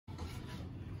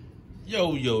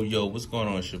Yo, what's going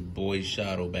on? It's your boy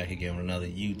Shadow back again with another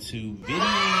YouTube video.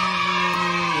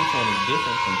 This one is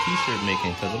different from t-shirt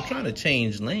making because I'm trying to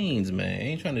change lanes, man. I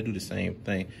ain't trying to do the same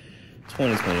thing.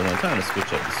 2021, trying to switch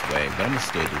up the swag, but I'm gonna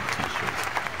still do the t-shirts.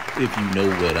 If you know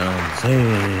what I'm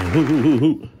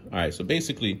saying. All right, so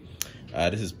basically,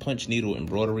 this is punch needle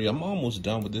embroidery. I'm almost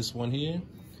done with this one here.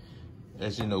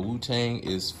 As you know, Wu-Tang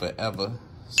is forever.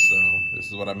 So this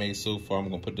is what I made so far. I'm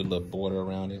gonna put the little border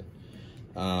around it.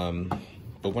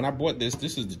 But when I bought this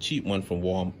is the cheap one from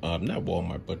not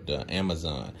Walmart, but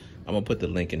Amazon. I'm gonna put the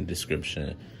link in the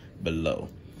description below.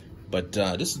 But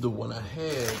this is the one I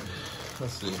had.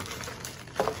 Let's see.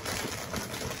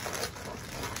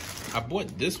 I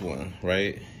bought this one,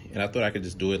 right? And I thought I could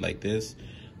just do it like this.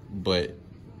 But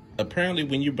apparently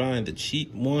when you're buying the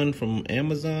cheap one from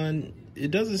Amazon,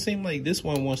 it doesn't seem like this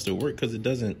one wants to work because it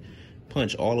doesn't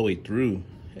punch all the way through,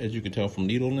 as you can tell from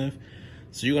needle length.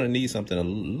 So you're gonna need something a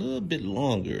little bit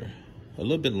longer,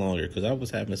 because I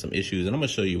was having some issues, and I'm gonna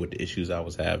show you what the issues I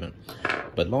was having.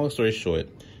 But long story short,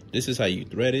 this is how you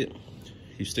thread it.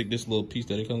 You stick this little piece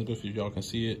that it comes with, if y'all can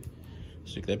see it.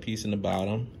 Stick that piece in the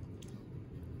bottom.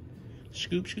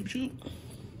 Scoop, scoop, scoop.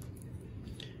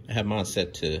 I have mine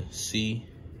set to C.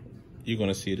 You're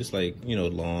gonna see it, it's like, you know,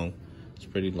 long, it's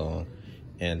pretty long.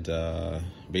 And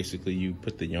basically you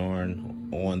put the yarn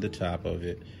on the top of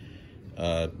it.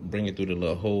 Bring it through the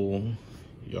little hole.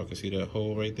 Y'all can see that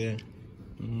hole right there.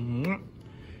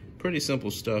 Pretty simple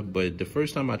stuff, but the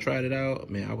first time I tried it out,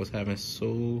 man, I was having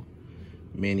so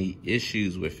many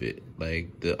issues with it.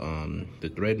 Like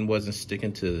the threading wasn't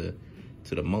sticking to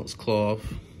the monk's cloth.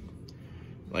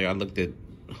 Like I looked at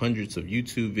hundreds of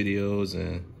YouTube videos,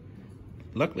 and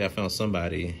luckily I found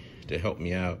somebody to help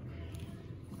me out.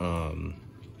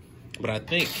 But I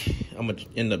think I'm gonna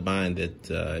end up buying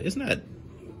that.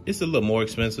 It's a little more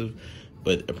expensive,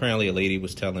 but apparently a lady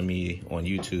was telling me on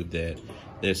YouTube that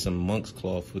there's some monk's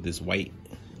cloth with this white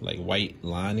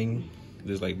lining.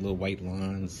 There's like little white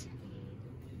lines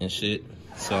and shit.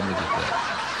 So I'm gonna get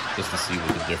that just to see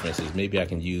what the difference is. Maybe I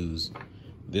can use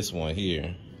this one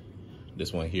here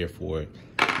for it.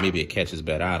 Maybe it catches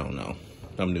better. I don't know.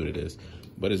 I'm new to this,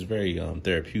 but it's very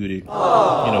therapeutic.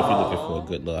 Aww. You know, if you're looking for a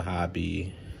good little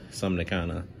hobby, something to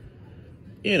kind of,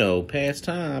 you know, pass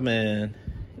time, and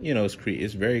you know, it's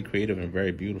very creative and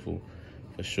very beautiful,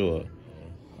 for sure.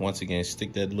 Once again,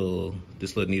 stick this little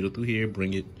needle through here,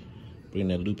 bring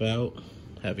that loop out,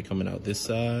 have it coming out this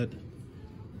side.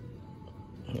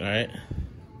 All right,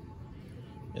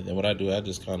 and then what I do, I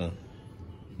just kind of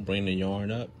bring the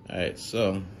yarn up. All right,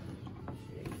 so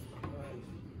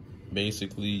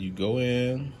basically you go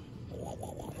in,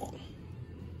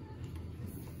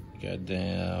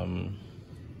 goddamn,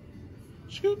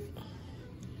 scoop.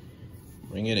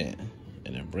 Bring it in,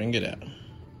 and then bring it out.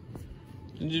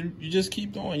 And you just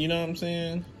keep going, you know what I'm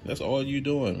saying? That's all you're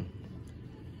doing.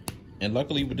 And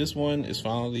luckily with this one, it's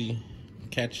finally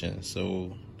catching.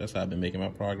 So that's how I've been making my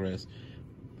progress.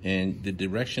 And the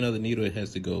direction of the needle, it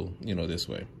has to go, you know, this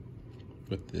way,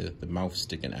 with the mouth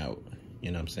sticking out,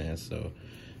 you know what I'm saying? So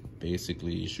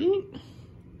basically, shoot,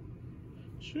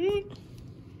 shoot,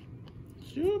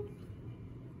 shoot,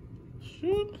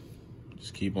 shoot.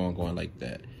 Just keep on going like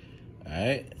that. All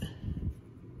right.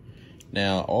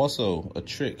 Now, also a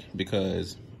trick,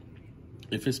 because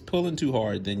if it's pulling too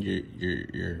hard, then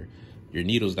your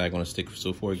needle's not going to stick.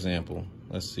 So, for example,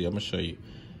 let's see. I'm gonna show you.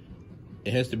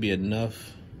 It has to be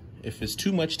enough. If it's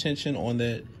too much tension on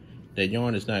that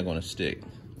yarn, it's not going to stick.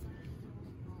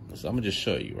 So I'm gonna just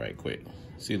show you right quick.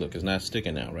 See, look, it's not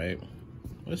sticking now, right?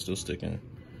 Well, it's still sticking.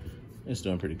 It's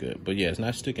doing pretty good, but yeah, it's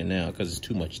not sticking now because it's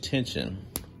too much tension.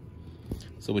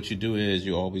 So what you do is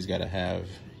you always got to have,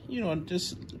 you know,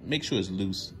 just make sure it's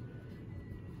loose.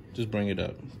 Just bring it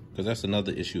up, because that's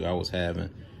another issue I was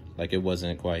having. Like it was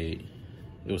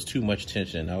too much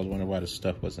tension. I was wondering why the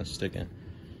stuff wasn't sticking.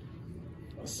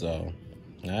 So,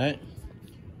 all right.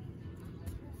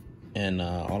 And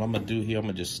all I'm gonna do here, I'm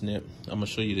gonna just snip. I'm gonna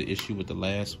show you the issue with the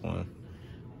last one.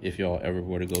 If y'all ever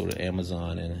were to go to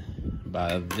Amazon and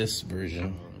buy this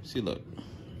version, see, look.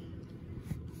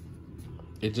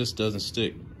 It just doesn't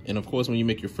stick. And of course, when you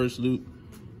make your first loop,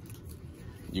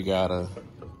 you gotta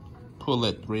pull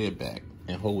that thread back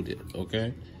and hold it,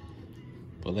 okay?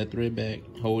 Pull that thread back,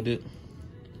 hold it.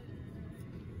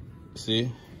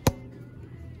 See?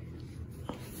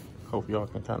 Hope y'all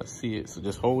can kind of see it. So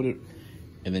just hold it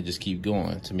and then just keep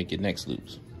going to make your next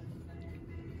loops.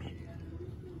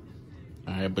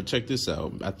 All right, but check this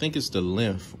out. I think it's the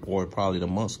length or probably the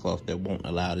monk's cloth that won't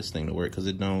allow this thing to work, because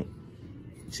it don't.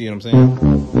 See what I'm saying?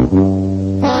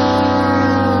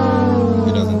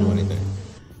 It doesn't do anything.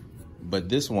 But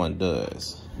this one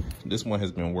does. this one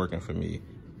has been working for me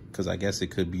because I guess it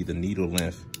could be the needle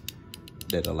length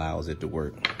that allows it to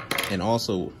work. And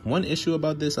also, one issue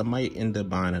about this, I might end up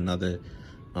buying another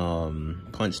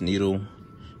punch needle.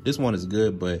 This one is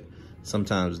good, but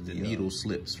sometimes the needle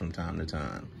slips from time to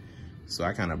time. So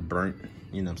I kind of burnt,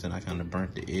 you know what I'm saying, I kind of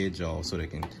burnt the edge off so they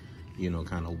can, you know,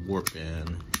 kind of warp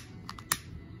and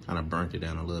kind of burnt it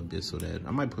down a little bit, so that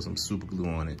I might put some super glue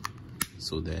on it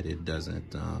so that it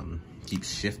doesn't keep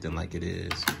shifting like it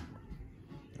is.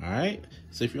 All right,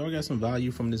 so if y'all got some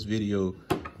value from this video,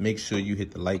 make sure you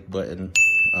hit the like button.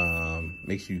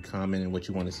 Make sure you comment on what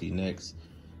you want to see next,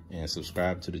 and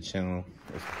subscribe to the channel.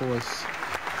 Of course,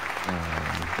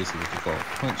 this is what they call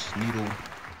punch needle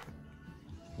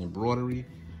embroidery,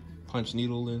 punch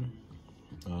needling.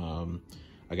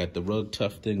 I got the rug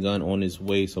tufting gun on its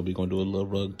way, so we're gonna do a little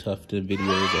rug tufting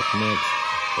videos up next.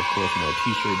 Of course, more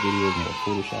t-shirt videos, more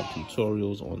Photoshop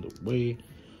tutorials on the way.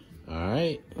 All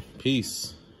right,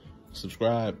 peace.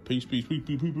 Subscribe. Peace, peace, peace,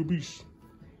 peace, peace, peace.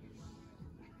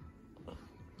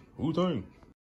 Wu-Tang.